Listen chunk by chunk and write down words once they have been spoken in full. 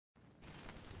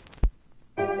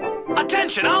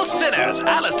Attention all sinners,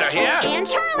 Alastor here. And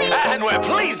Charlie. And we're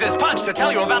pleased as punch to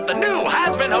tell you about the new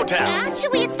Has-Been Hotel.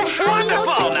 Actually, it's the Happy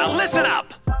Wonderful, Hotel. now listen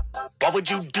up. What would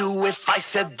you do if I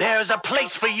said there's a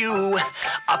place for you?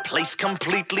 A place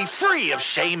completely free of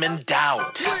shame and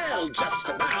doubt. Well, just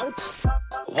about.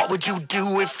 What would you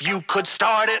do if you could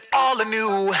start it all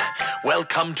anew? Well,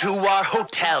 come to our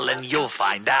hotel and you'll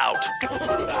find out.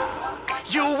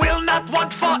 You will not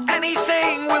want for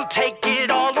anything, we'll take it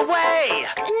all away.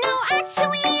 No,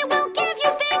 actually, we'll give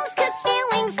you things, 'cause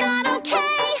stealing's not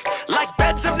okay. Like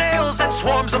beds of nails and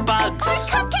swarms of bugs. Or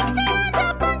cupcakes and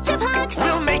a bunch of hugs.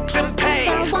 We'll make them pay.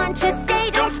 They'll want to stay,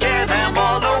 Don't scare them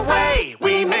all away.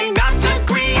 We may not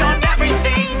agree on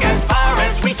everything as far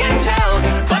as we can tell,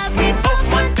 but we both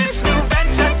want this new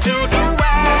venture to do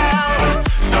well.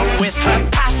 So with her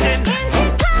passion And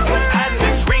his power. and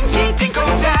this rinky-dink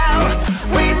hotel,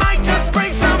 we might just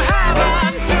bring some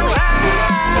heaven to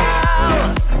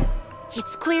hell.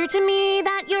 It's clear to me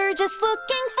that you're just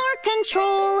looking for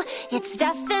control. It's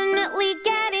definitely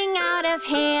getting out of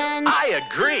hand. I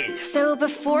agree. So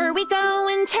before we go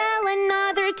and tell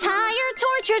another tired,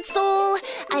 tortured soul,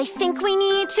 I think we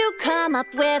need to come up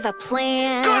with a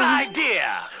plan. Good idea.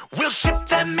 We'll ship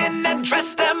them in and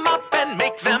dress them up and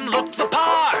make them look the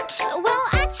part. Well,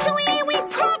 actually, we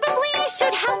probably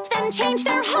should help them change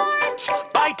their heart.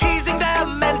 By teasing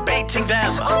them and baiting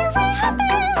them. Or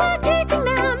rehabilitating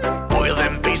them. Boil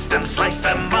them, baste them, slice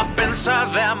them up and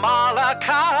serve them a la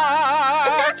carte.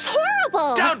 That's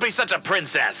horrible. Don't be such a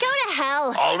princess. Go to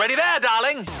hell. Already there,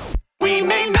 darling. We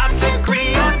may not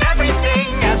agree on everything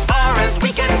as far as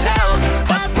we can tell,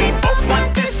 but we both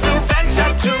want this new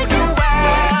venture to do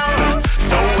well.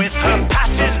 So with her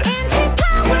passion And his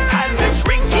power. and this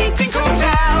rinky-dink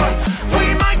hotel, we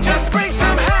might just bring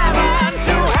some heaven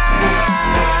to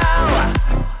hell.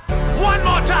 One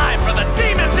more time for the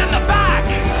demons in the back.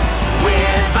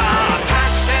 With our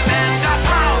passion and our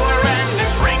power and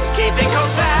this rinky-dink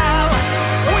hotel,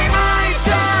 we might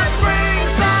just bring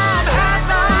some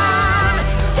heaven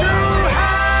to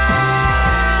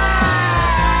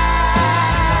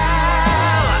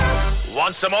hell.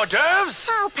 Want some hors d'oeuvres?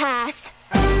 I'll pass.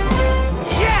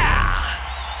 Yeah!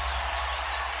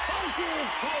 Thank you.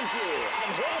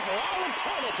 I'm here for all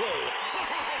eternity.